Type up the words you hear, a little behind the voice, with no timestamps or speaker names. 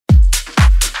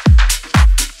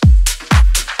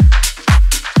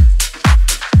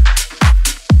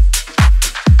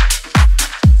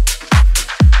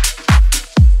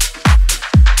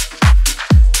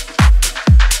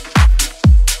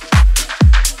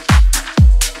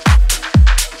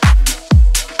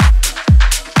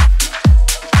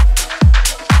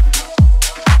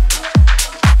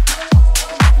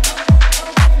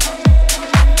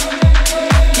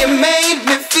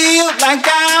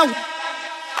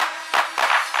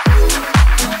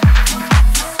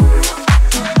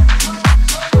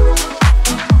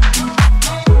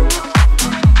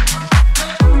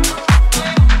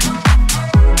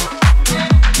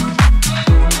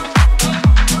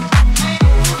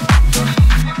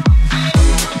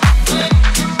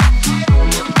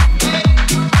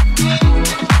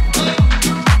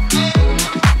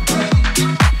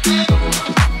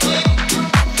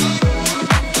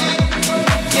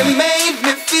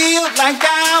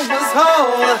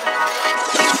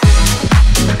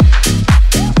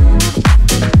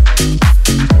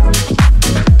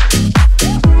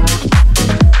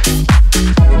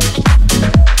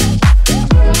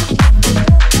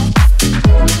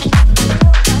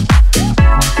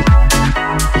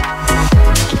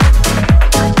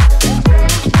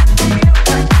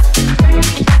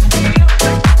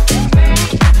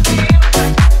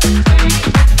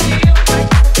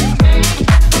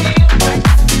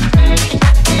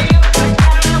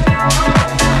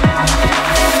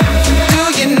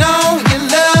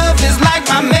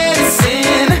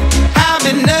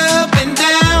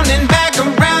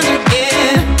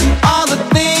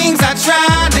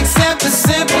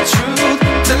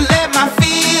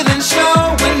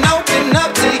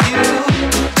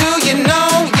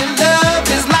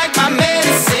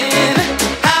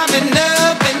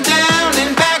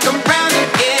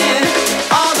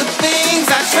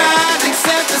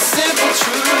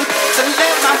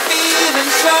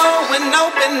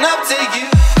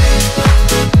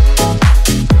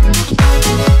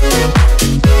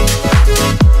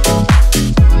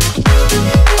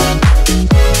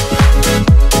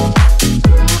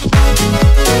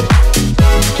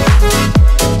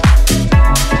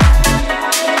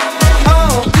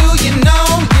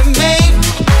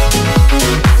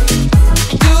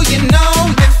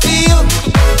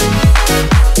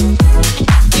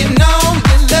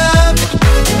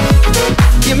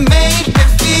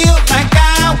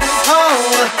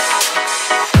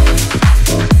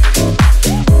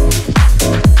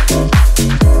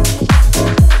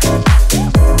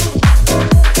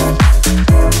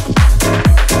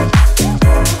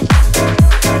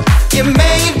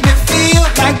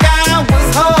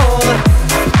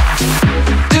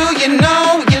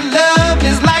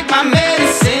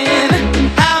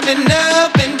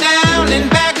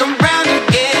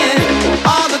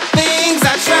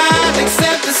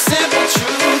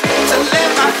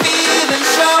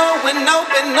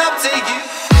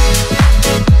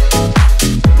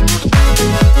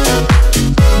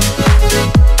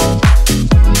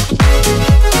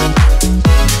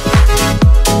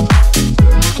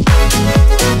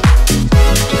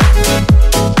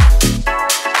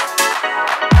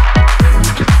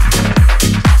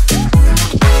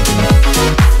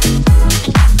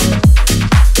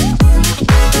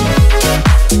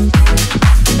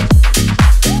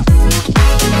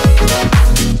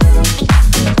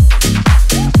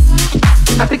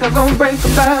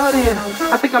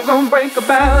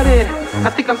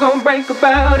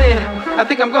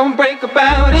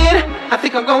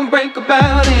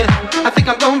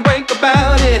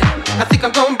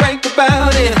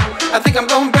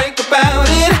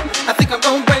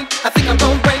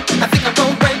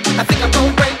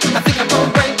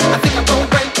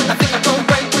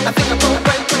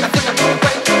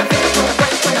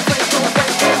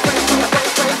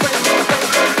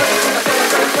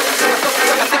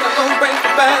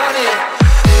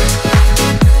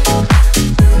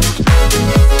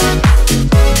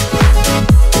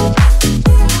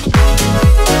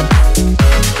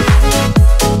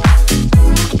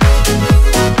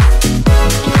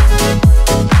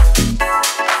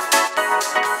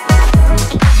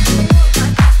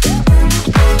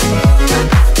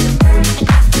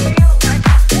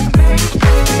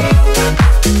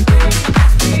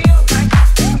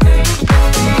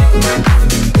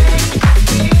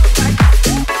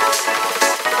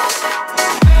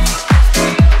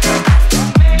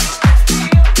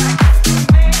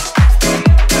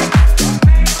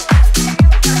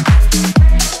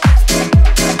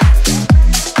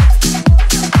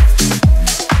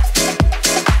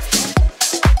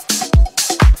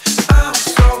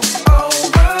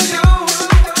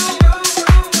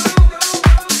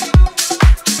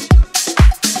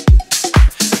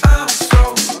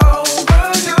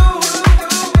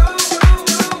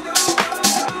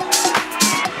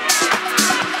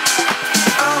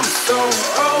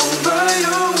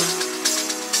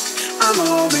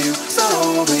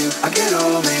I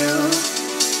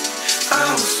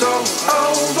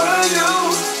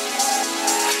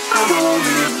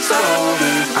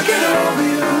get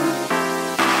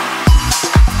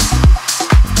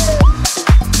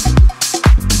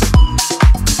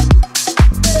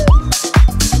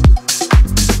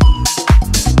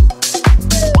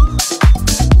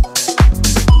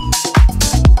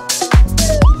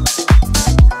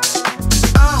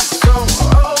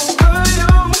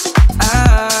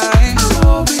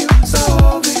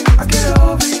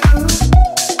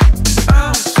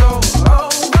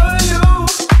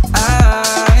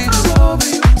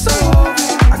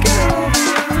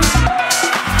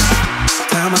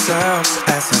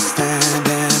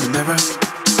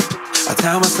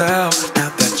tell myself now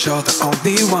that you're the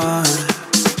only one.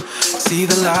 See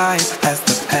the light as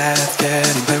the path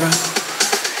getting clearer.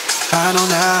 I know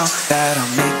now that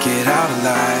I'll make it out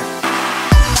alive.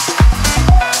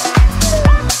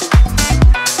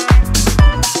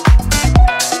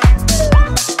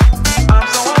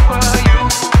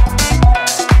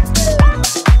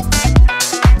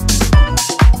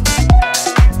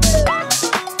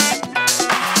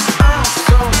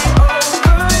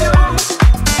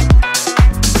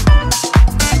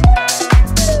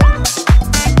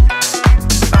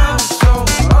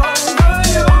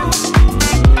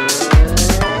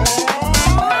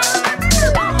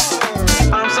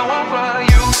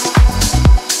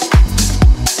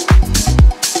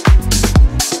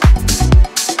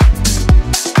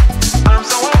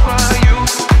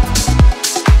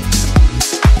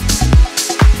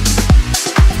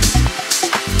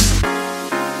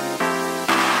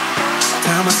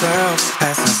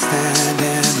 As I stand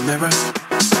in the mirror,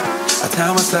 I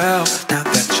tell myself now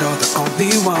that you're the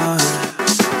only one.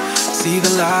 See the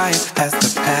light as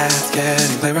the path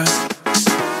getting clearer.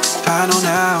 I know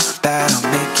now that I'll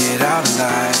make it out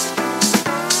alive.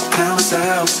 Tell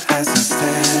myself as I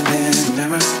stand in the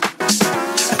mirror,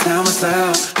 I tell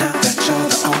myself now that you're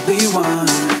the only one.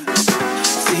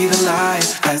 See the light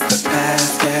as the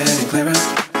path getting clearer.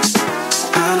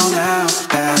 I know now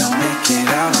that I'll make it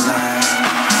out alive.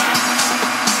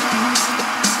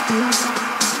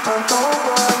 I'm so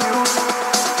over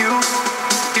you,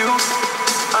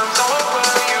 I'm so over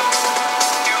you,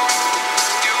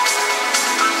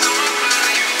 I'm so over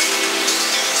you.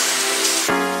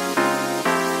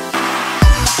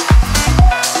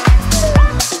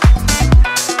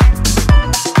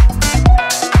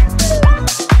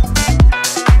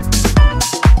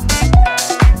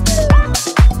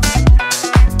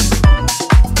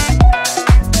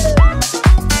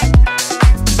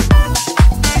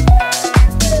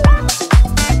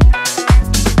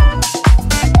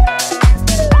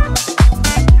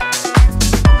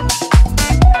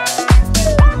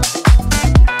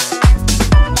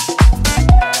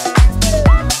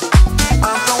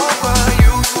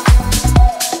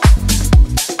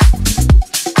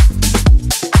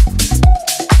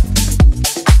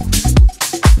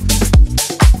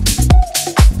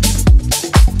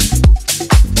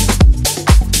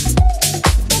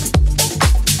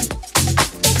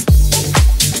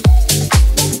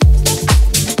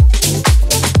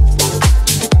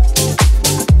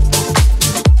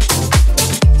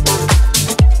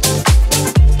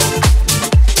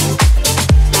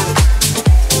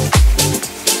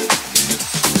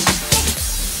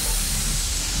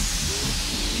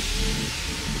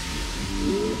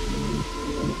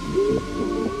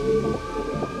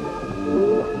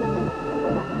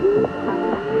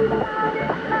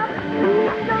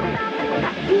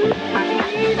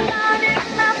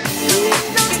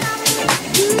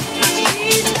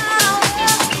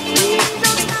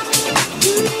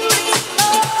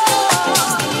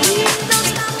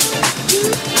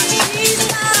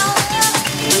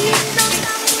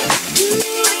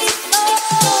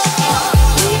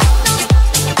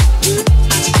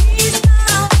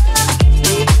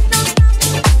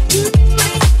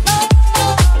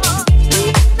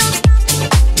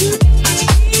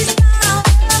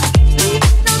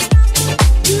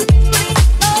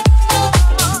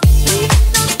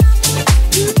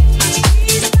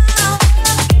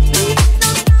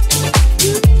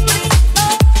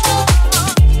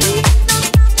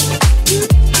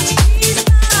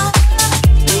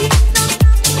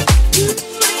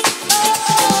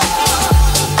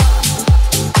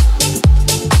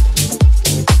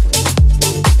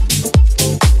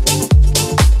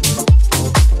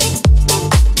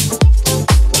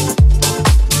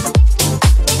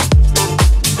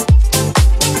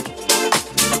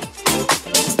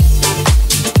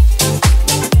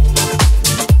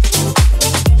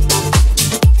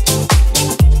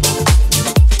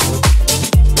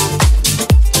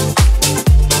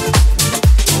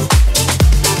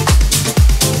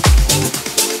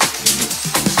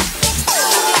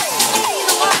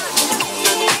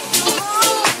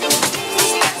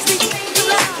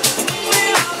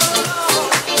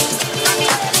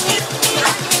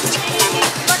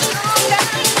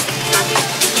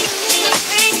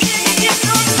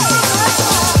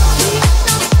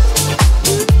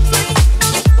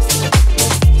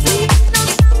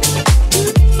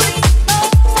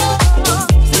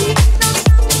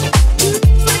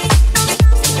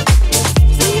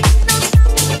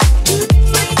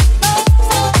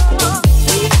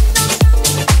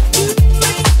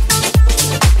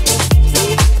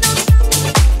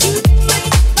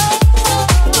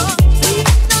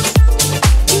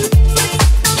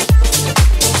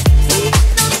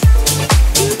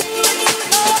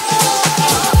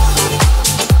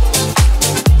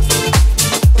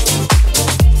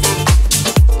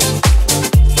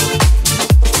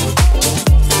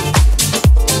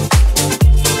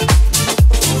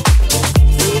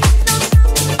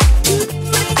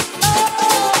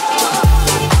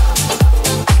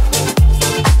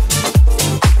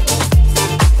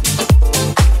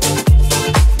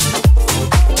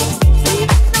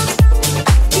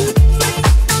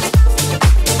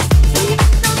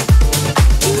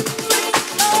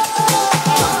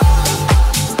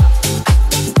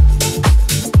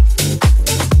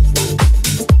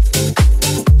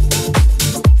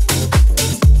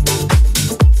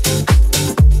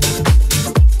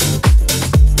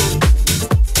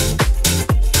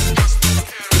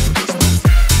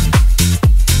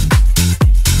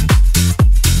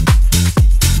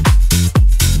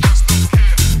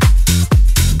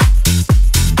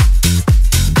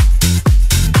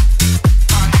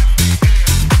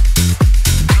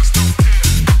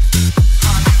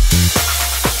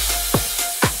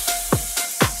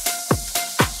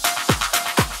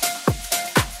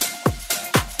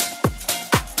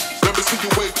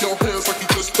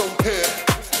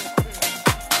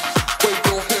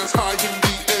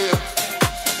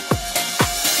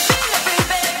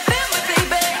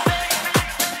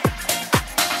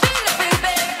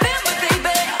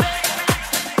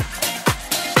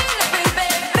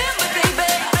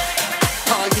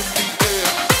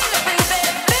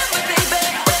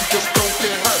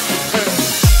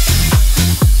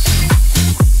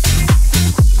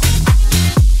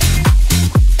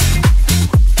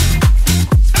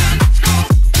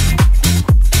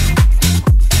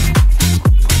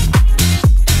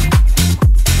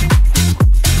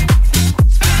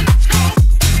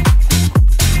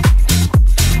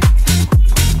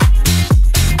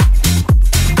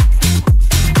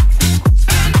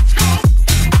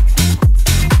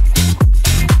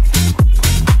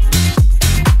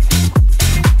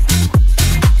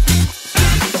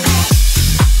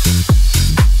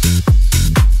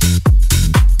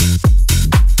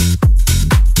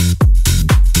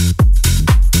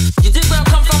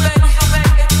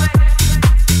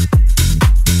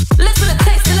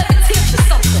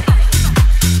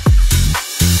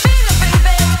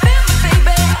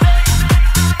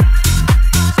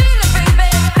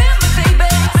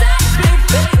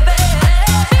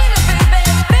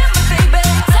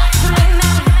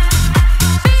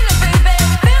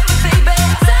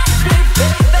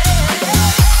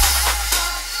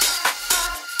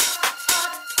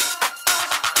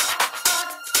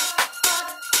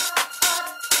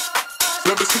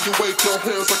 Never see you wave your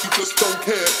hands like you just don't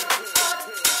care.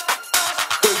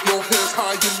 Wave your hands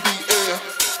high in the air.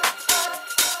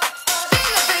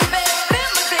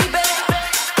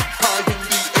 High in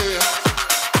the air.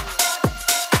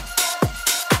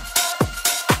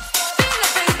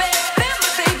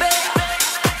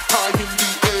 High in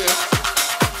the air.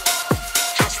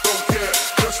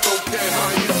 Just don't care,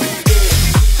 high in the air.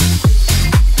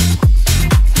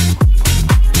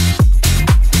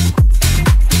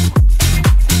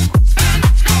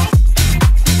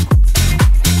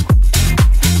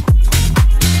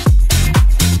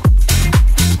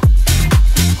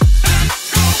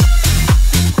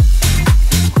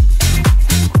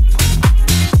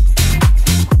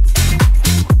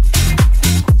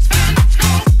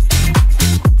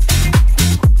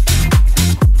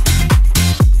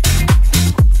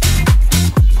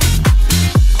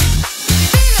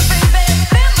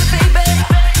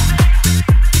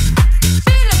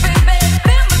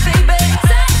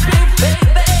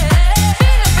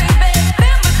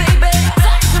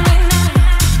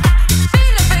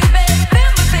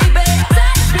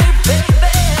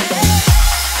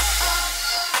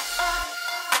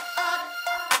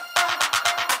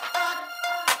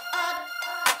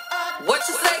 What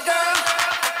you say, girl?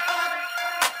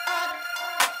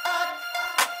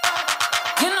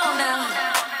 You know now.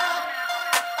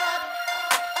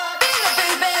 Feel it,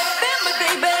 baby, feel me,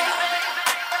 baby.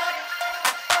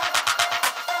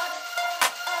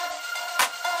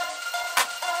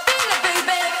 Feel it,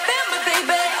 baby, feel me,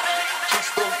 baby.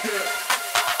 Just don't care.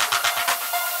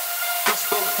 Just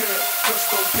don't care. Just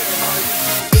don't care how you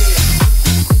do it.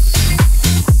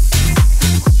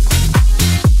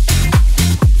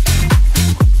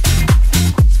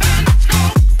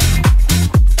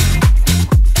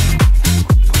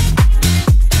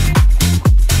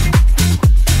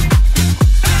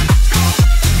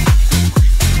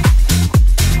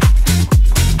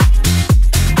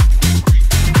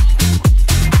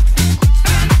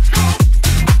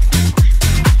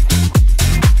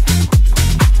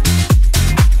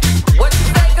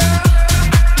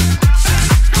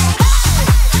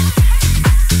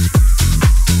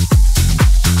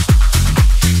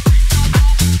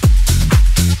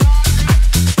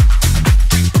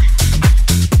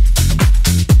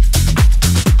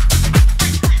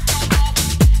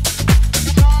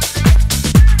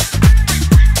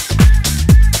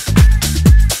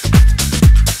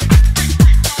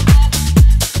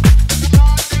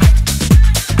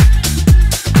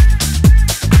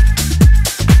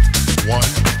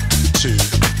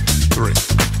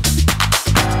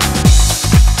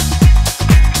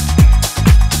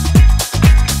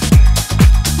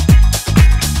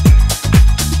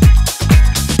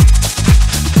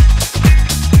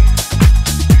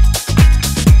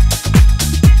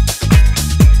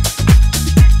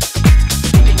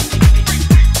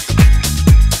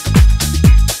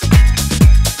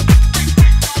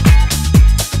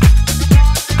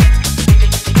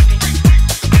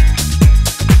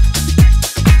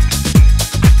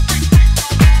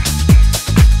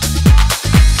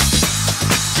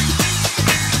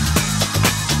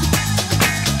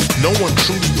 No one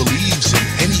truly believes in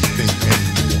anything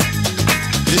anymore.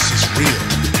 This is real,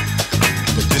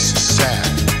 but this is sad.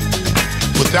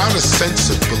 Without a sense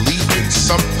of belief in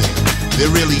something, there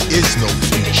really is no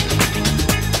future.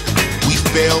 We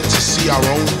fail to see our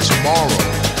own tomorrow,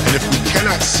 and if we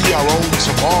cannot see our own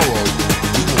tomorrow,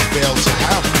 we will fail to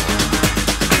have one.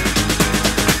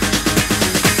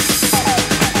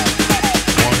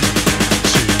 1,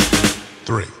 2,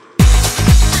 3.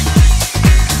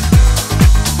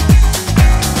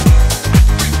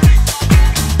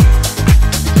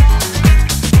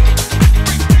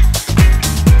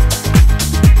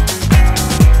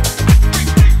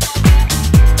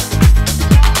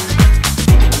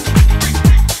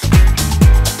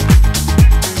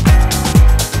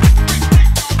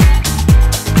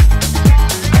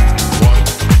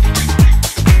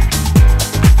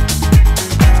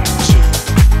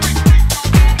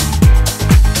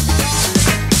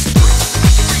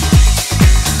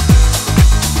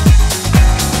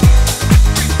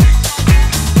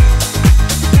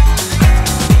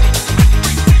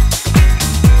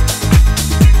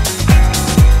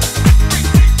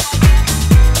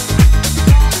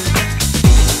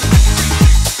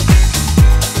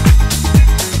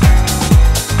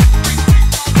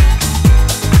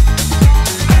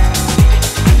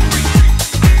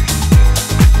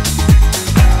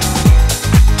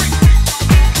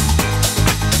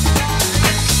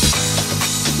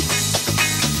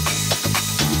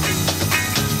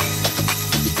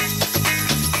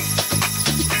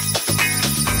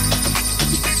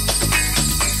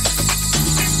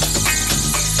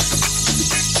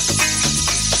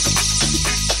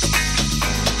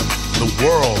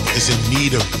 world is in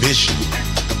need of vision.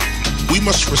 We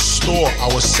must restore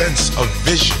our sense of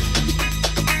vision.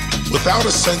 Without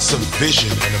a sense of vision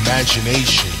and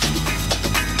imagination,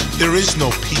 there is no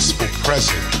peaceful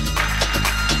present.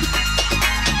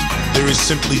 There is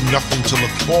simply nothing to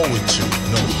look forward to,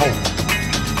 no hope.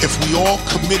 If we all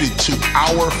committed to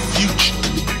our future,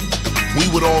 we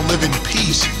would all live in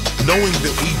peace, knowing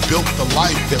that we built the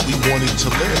life that we wanted to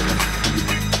live.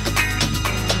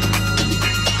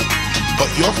 But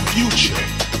your future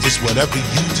is whatever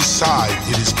you decide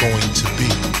it is going to be.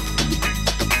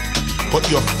 But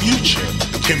your future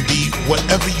can be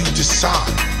whatever you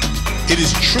decide. It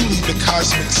is truly the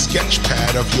cosmic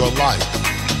sketchpad of your life.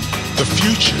 The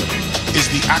future is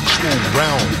the actual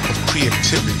realm of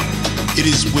creativity. It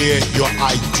is where your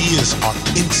ideas are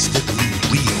instantly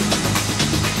real.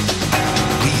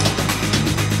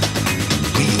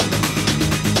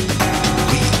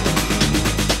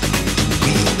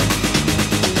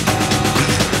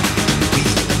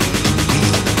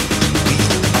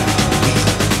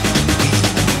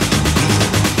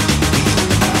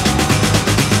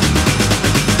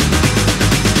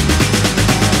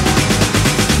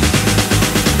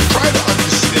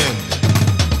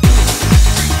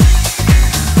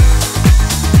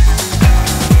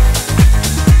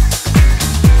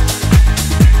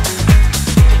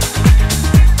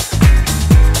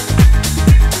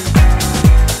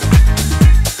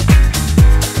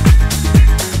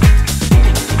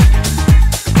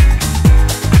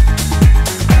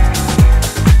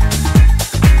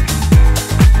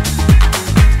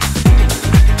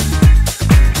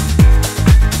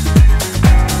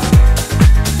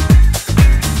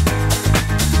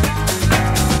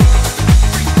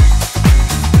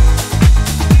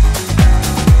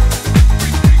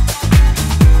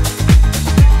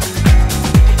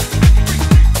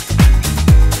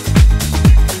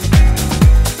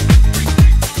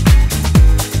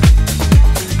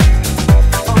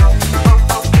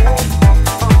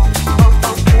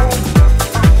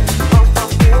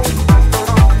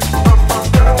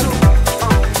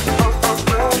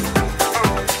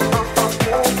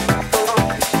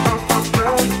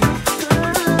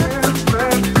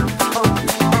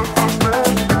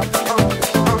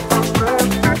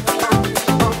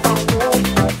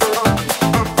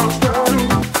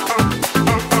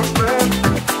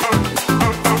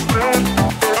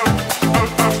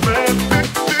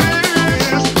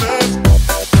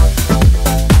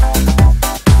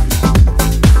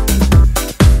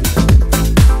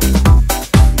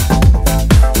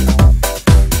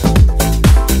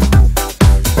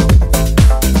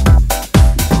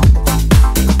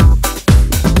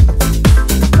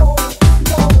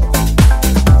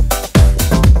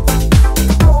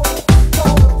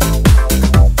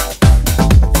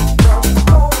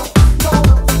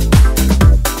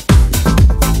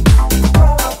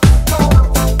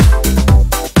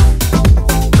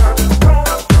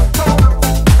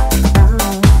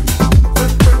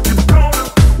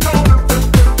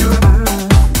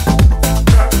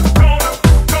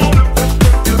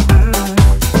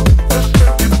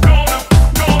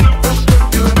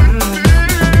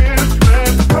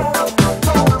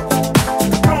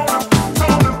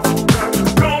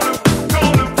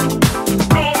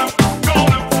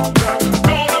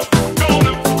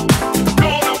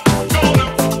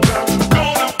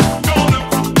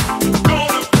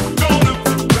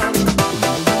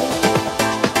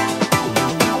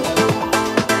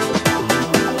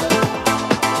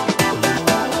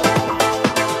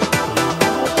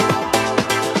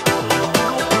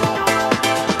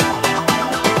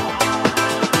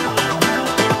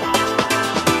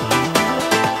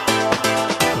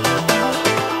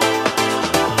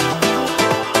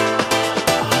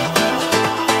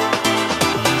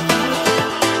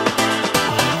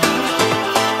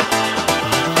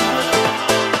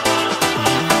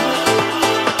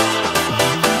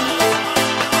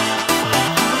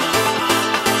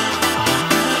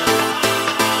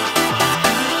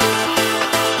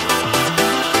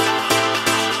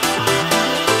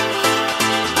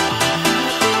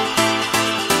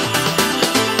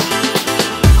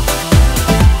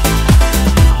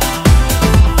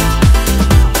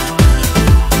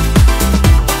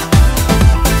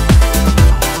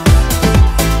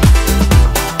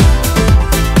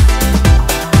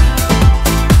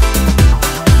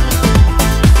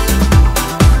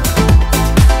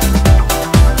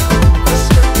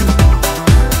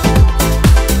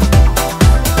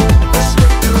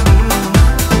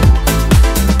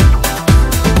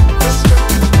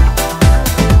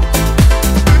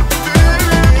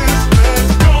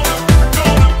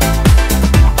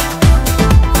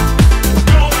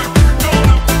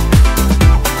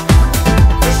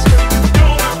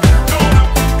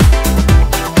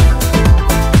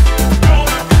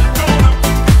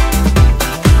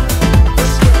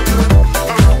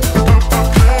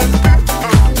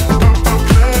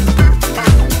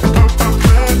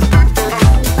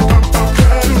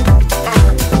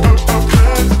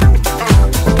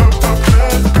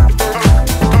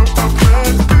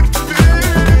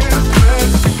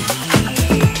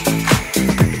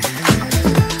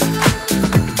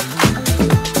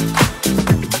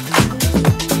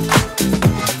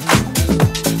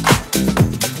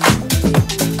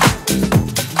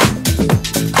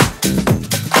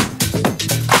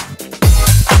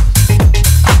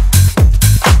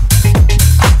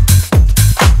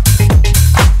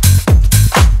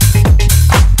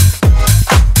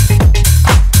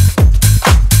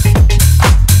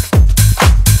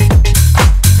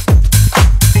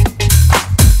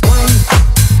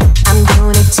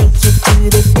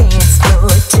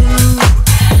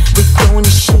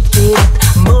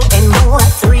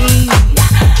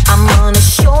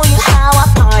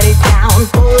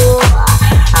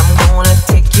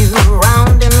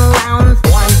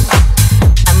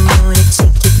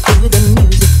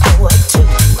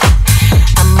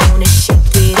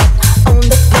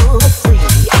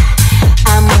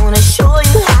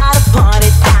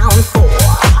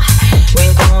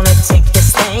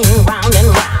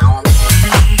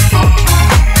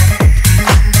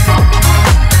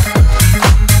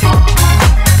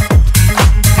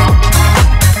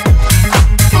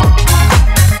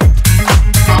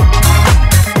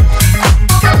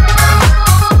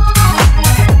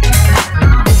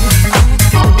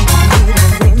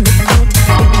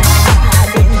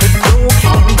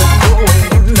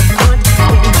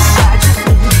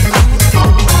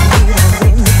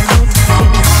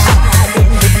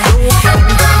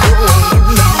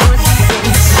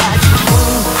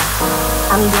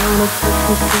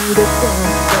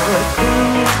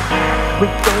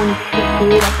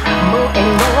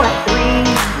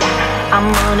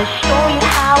 gonna show you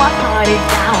how I party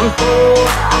down for.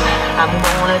 I'm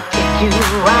gonna take you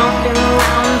round and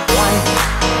round once.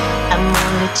 I'm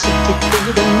gonna take you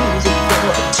through the music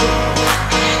for two.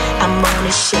 I'm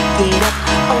gonna shake it up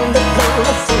on the floor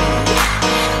free.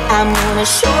 I'm gonna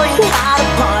show you how to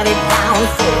party down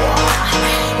for.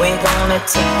 We're gonna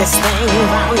take this thing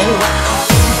round and round.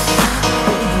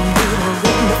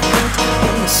 In the front,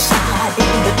 in the side,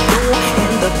 in the door,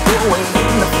 in the doorway,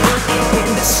 in the front,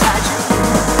 in the side.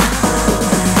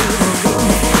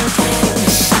 In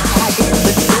the side, in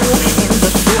the door, in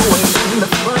the doorway, in the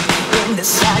front, in the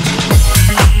side.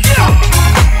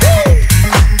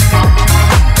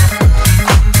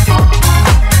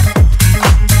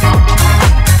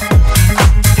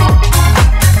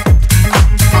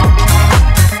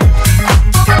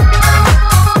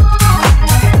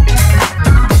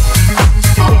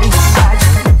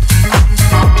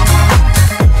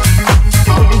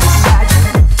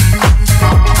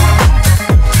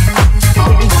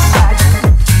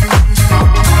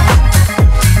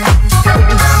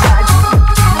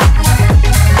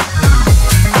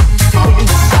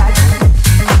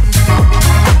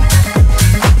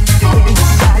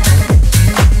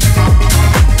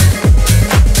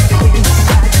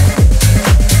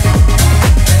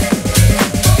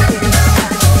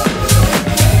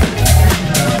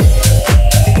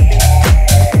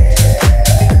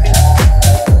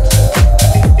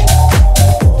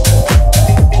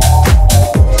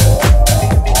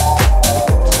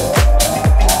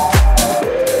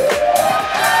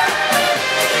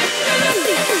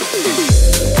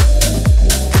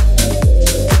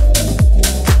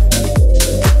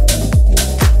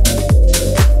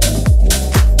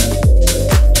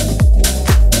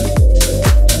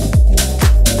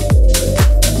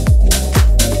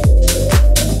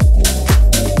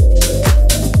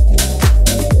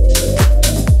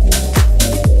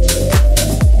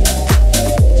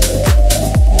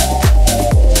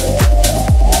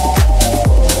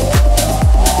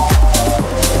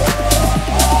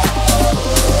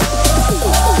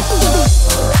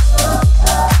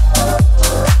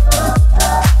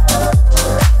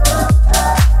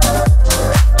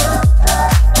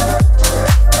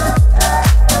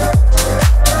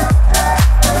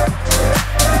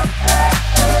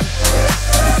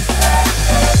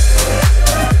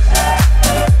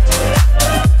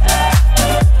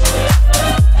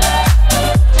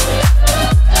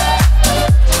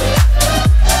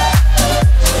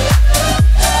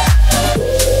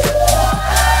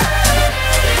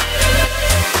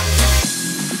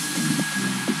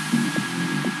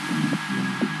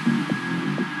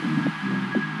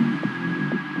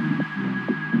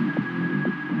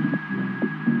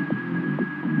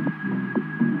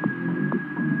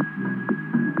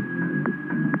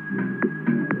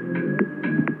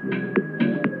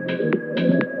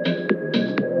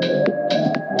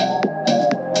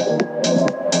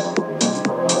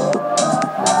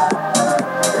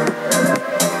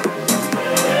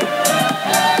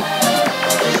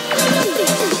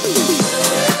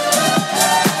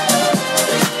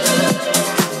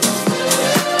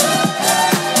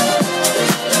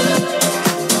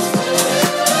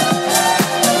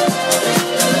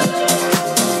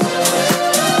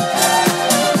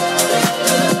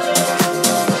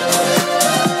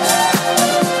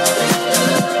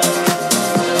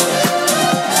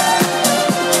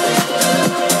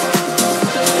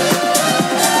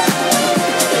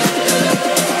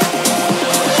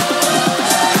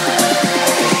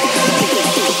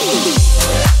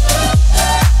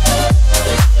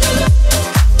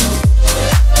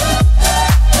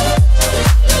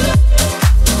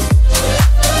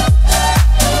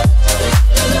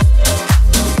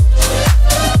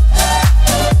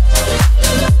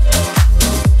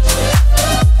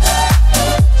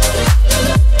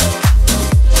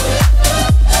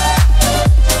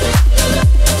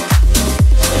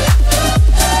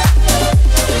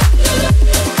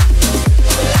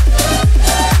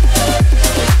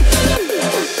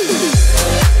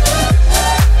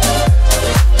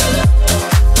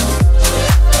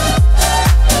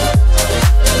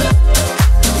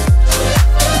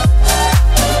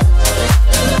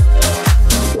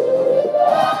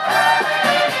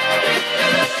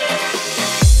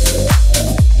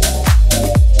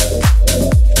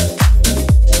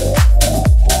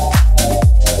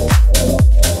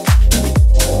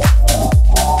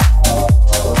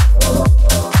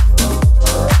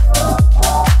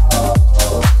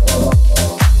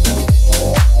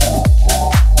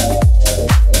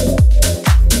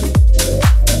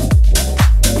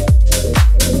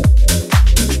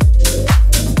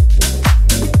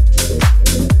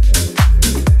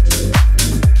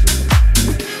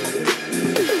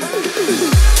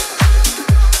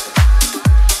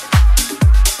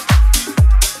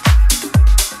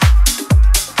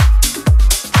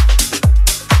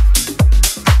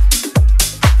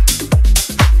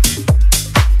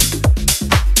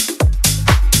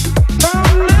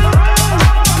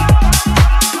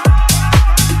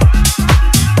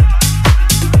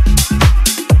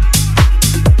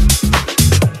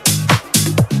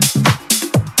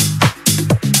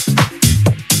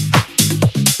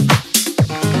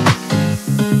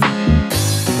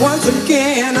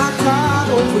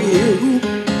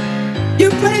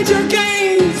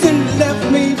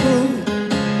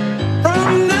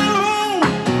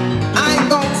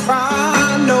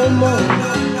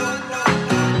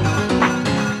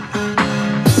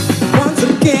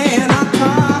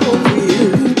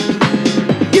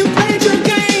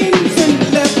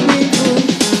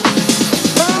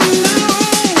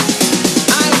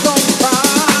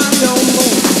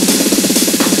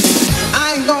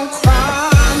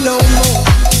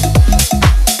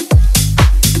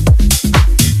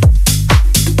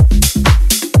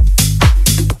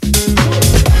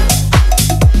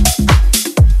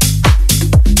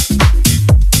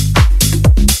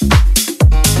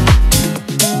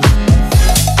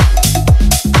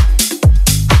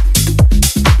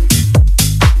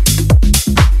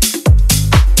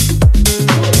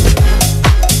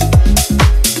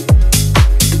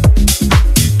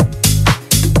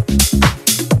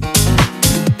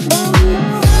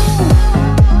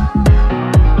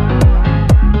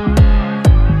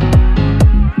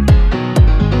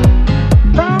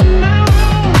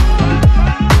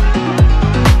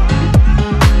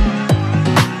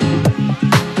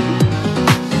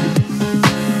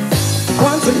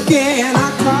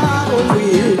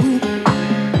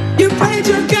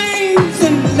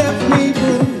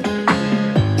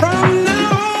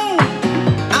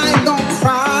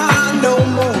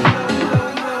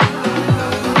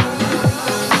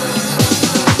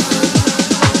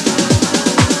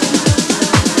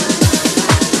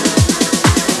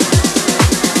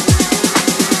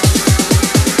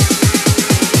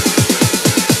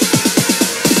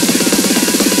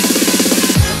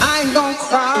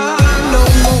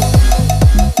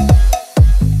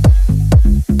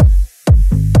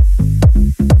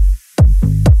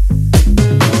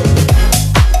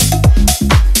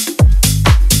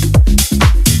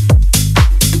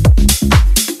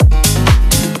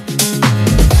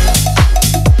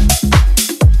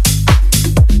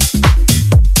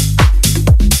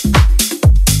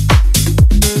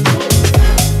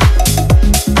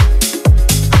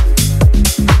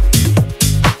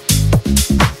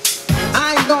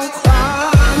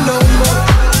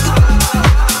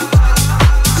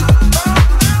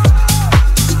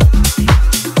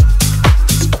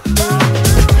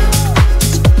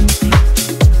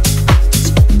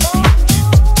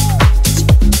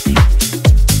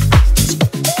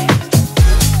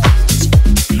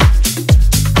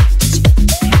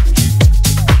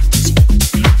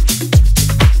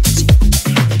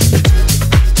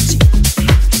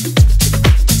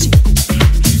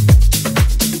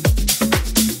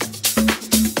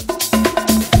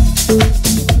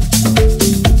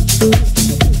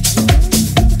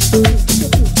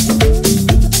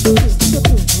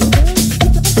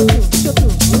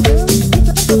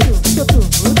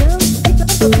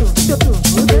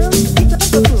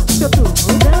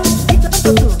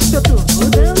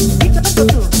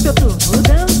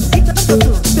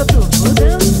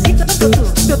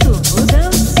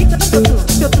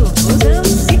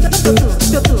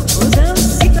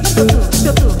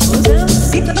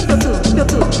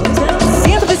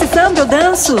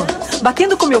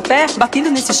 batendo com meu pé,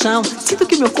 batendo nesse chão. Sinto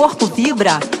que meu corpo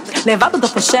vibra. Levada do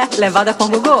poché, levada com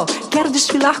gogô. Quero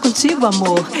desfilar contigo,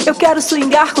 amor. Eu quero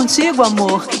swingar contigo,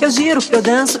 amor. Eu giro, eu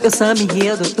danço, eu samba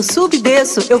enredo. Eu subo e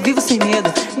desço, eu vivo sem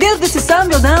medo. Dentro desse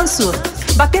samba eu danço.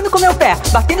 Batendo com meu pé,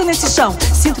 batendo nesse chão.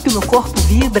 Sinto que meu corpo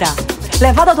vibra.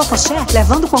 Levada do poché,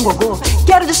 levando com gogô.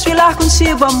 Quero desfilar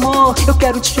contigo, amor. Eu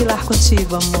quero desfilar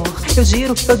contigo, amor. Eu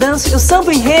giro, eu danço, eu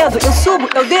sambo enredo. Eu subo,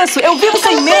 eu desço, eu vivo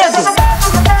sem medo.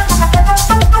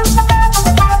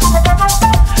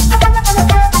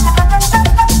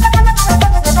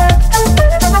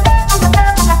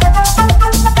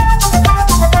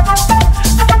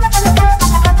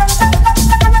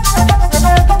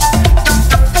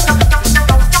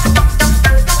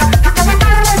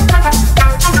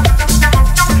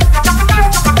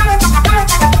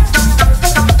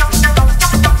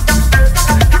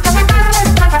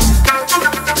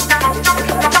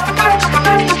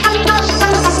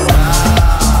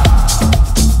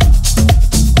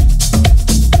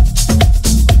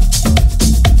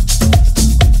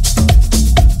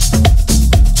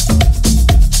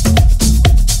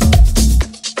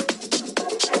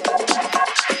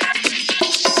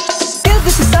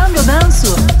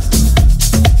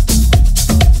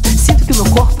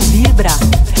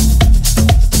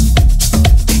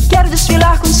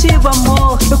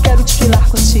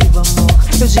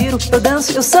 Eu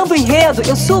danço, eu sambo enredo,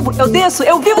 eu subo, eu desço,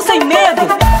 eu vivo sem medo.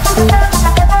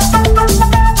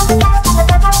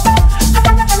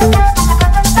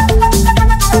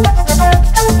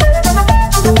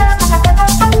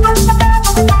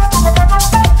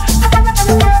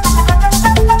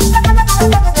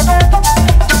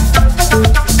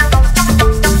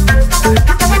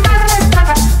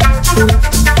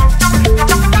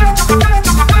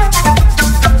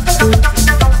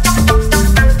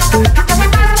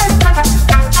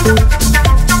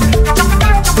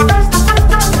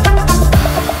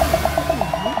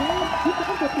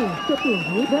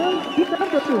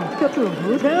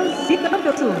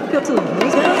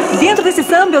 Dentro desse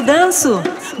samba eu danço,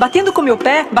 batendo com meu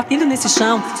pé, batendo nesse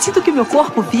chão. Sinto que meu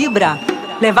corpo vibra.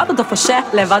 Levada do poché,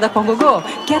 levada com gogô.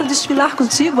 Quero desfilar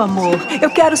contigo, amor. Eu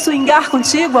quero swingar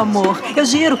contigo, amor. Eu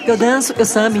giro, eu danço, eu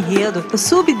samba enredo. Eu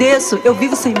subo e desço, eu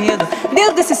vivo sem medo.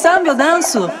 Dentro desse samba eu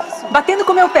danço, batendo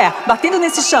com meu pé, batendo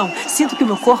nesse chão. Sinto que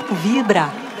meu corpo vibra.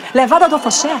 Levada do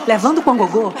afoxé, levando com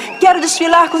gogô. Quero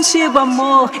desfilar contigo,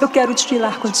 amor. Eu quero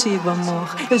desfilar contigo,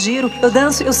 amor. Eu giro, eu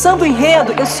danço, eu sambo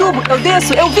enredo. Eu subo, eu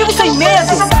desço, eu vivo sem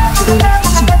medo.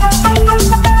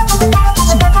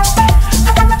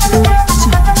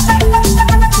 Eu vivo sem medo.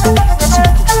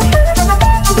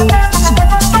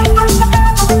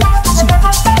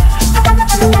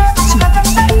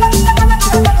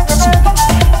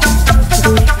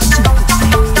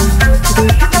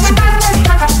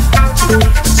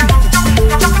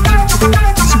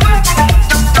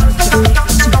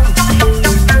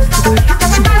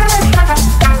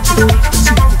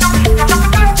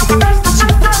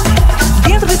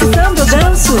 Dentro desse samba eu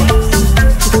danço.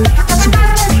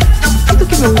 Sinto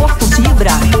que meu corpo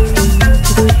vibra.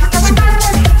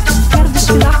 Quero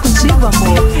desfilar contigo,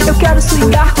 amor. Eu quero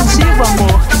desfilar contigo,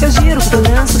 amor. Eu giro, eu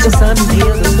danço, eu sambo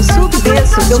enredo. Eu subo, eu desço,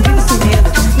 eu vivo sem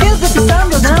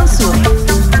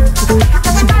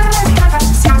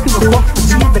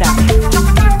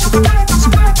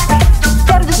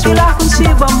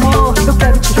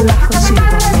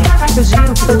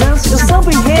Eu vivo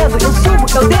sem medo.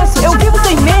 Eu vivo sem medo. Eu vivo sem medo. Eu vivo sem medo. Eu vivo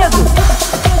sem medo.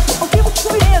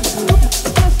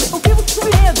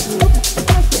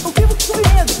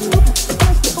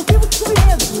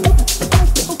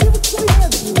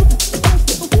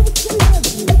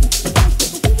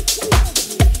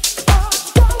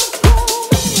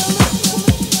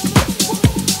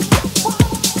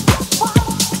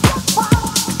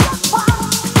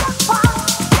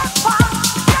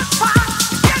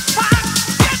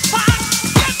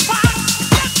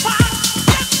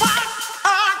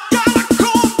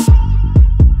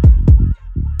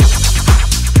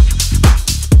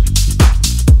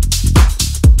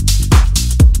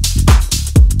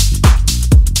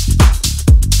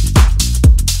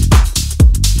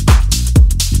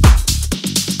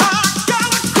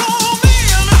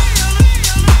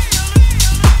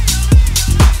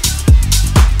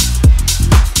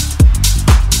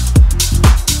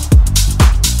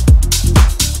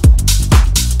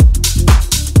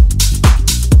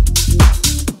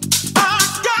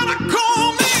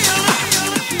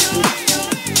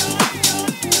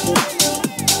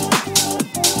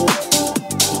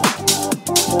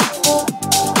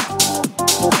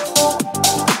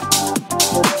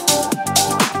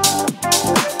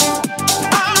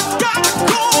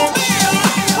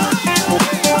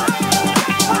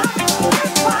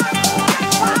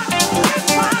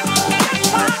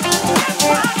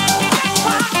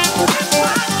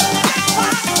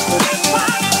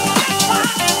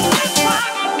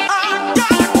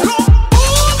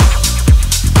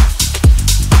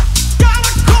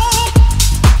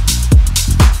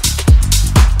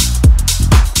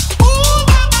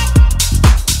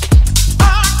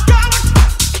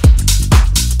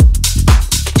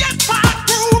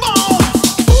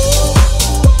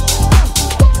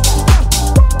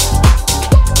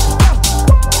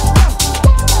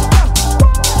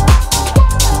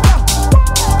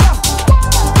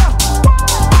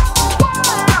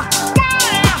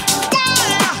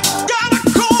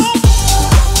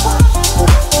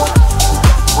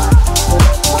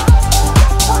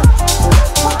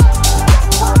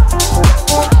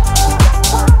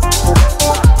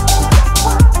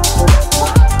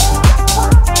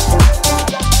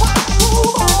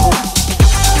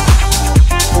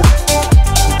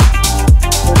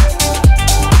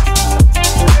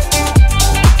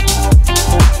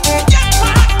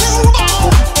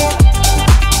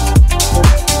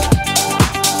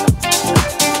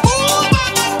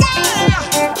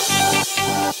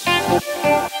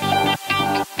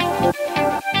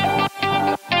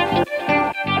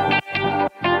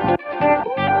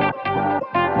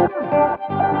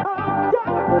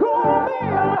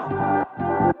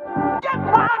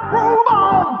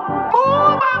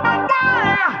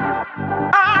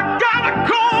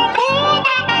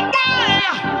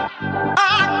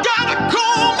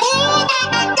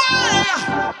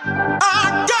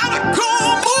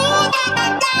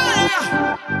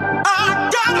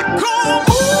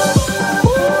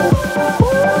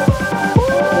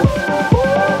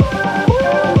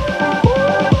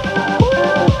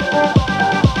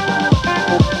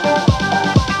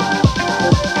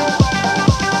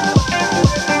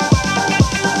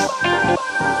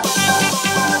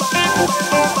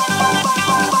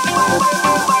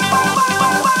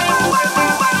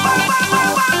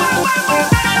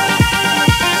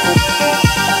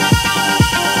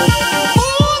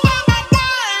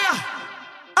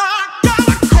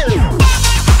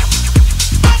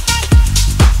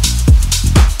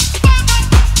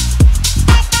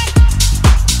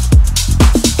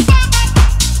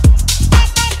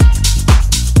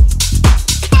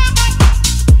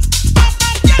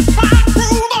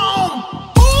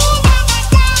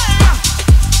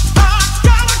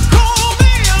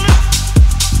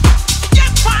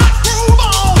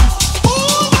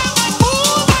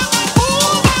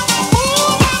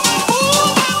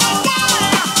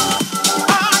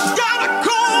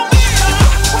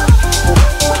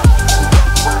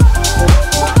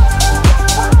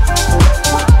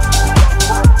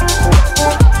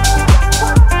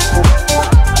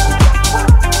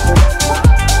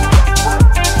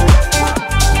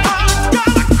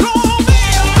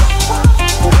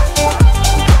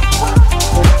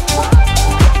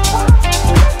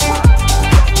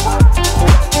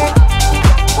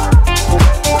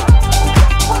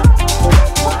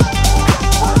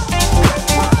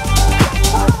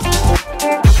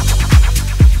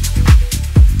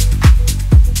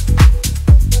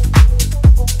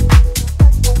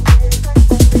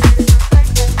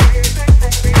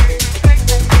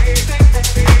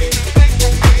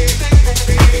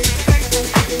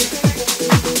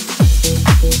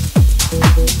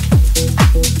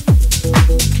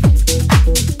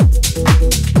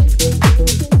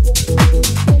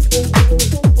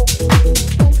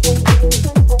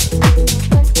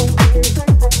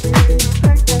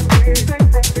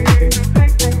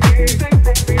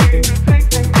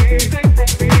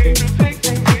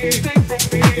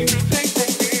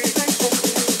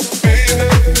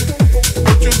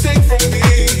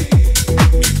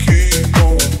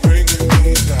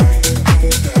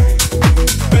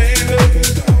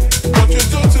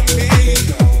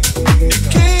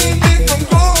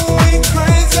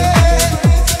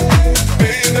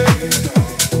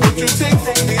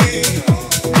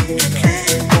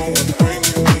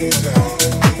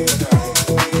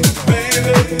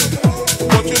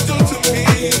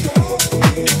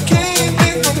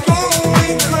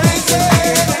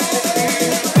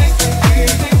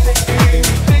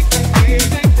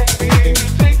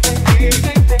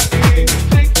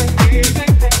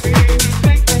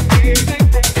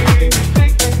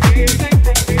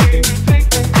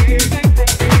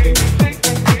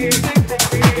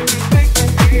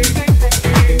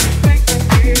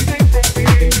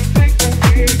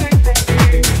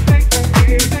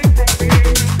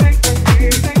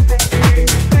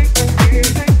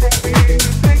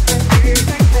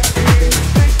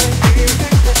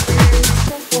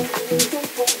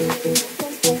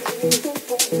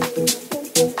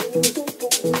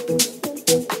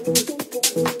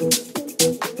 What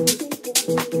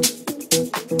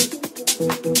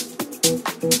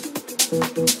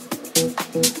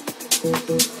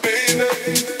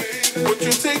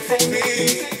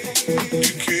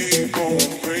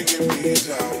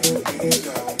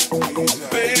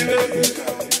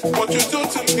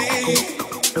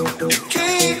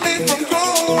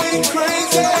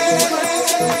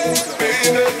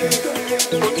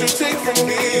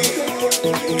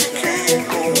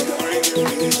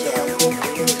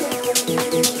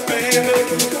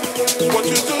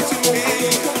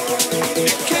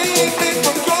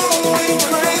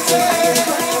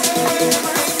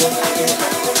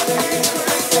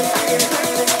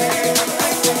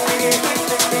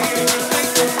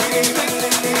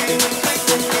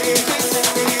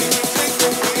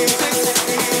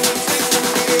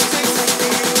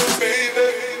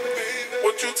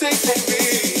you take from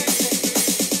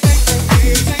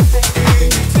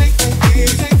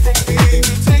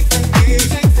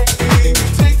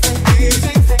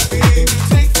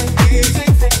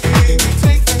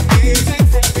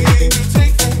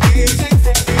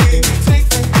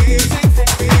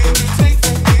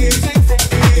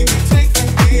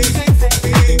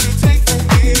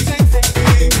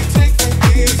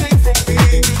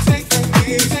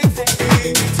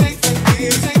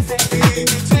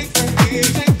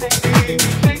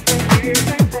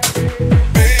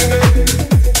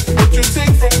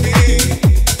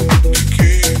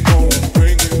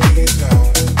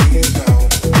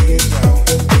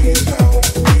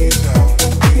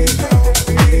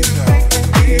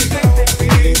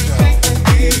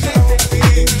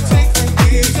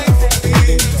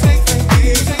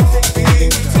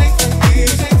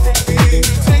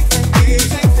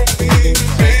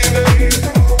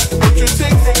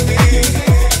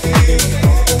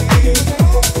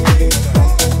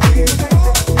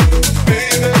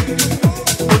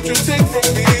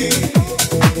me?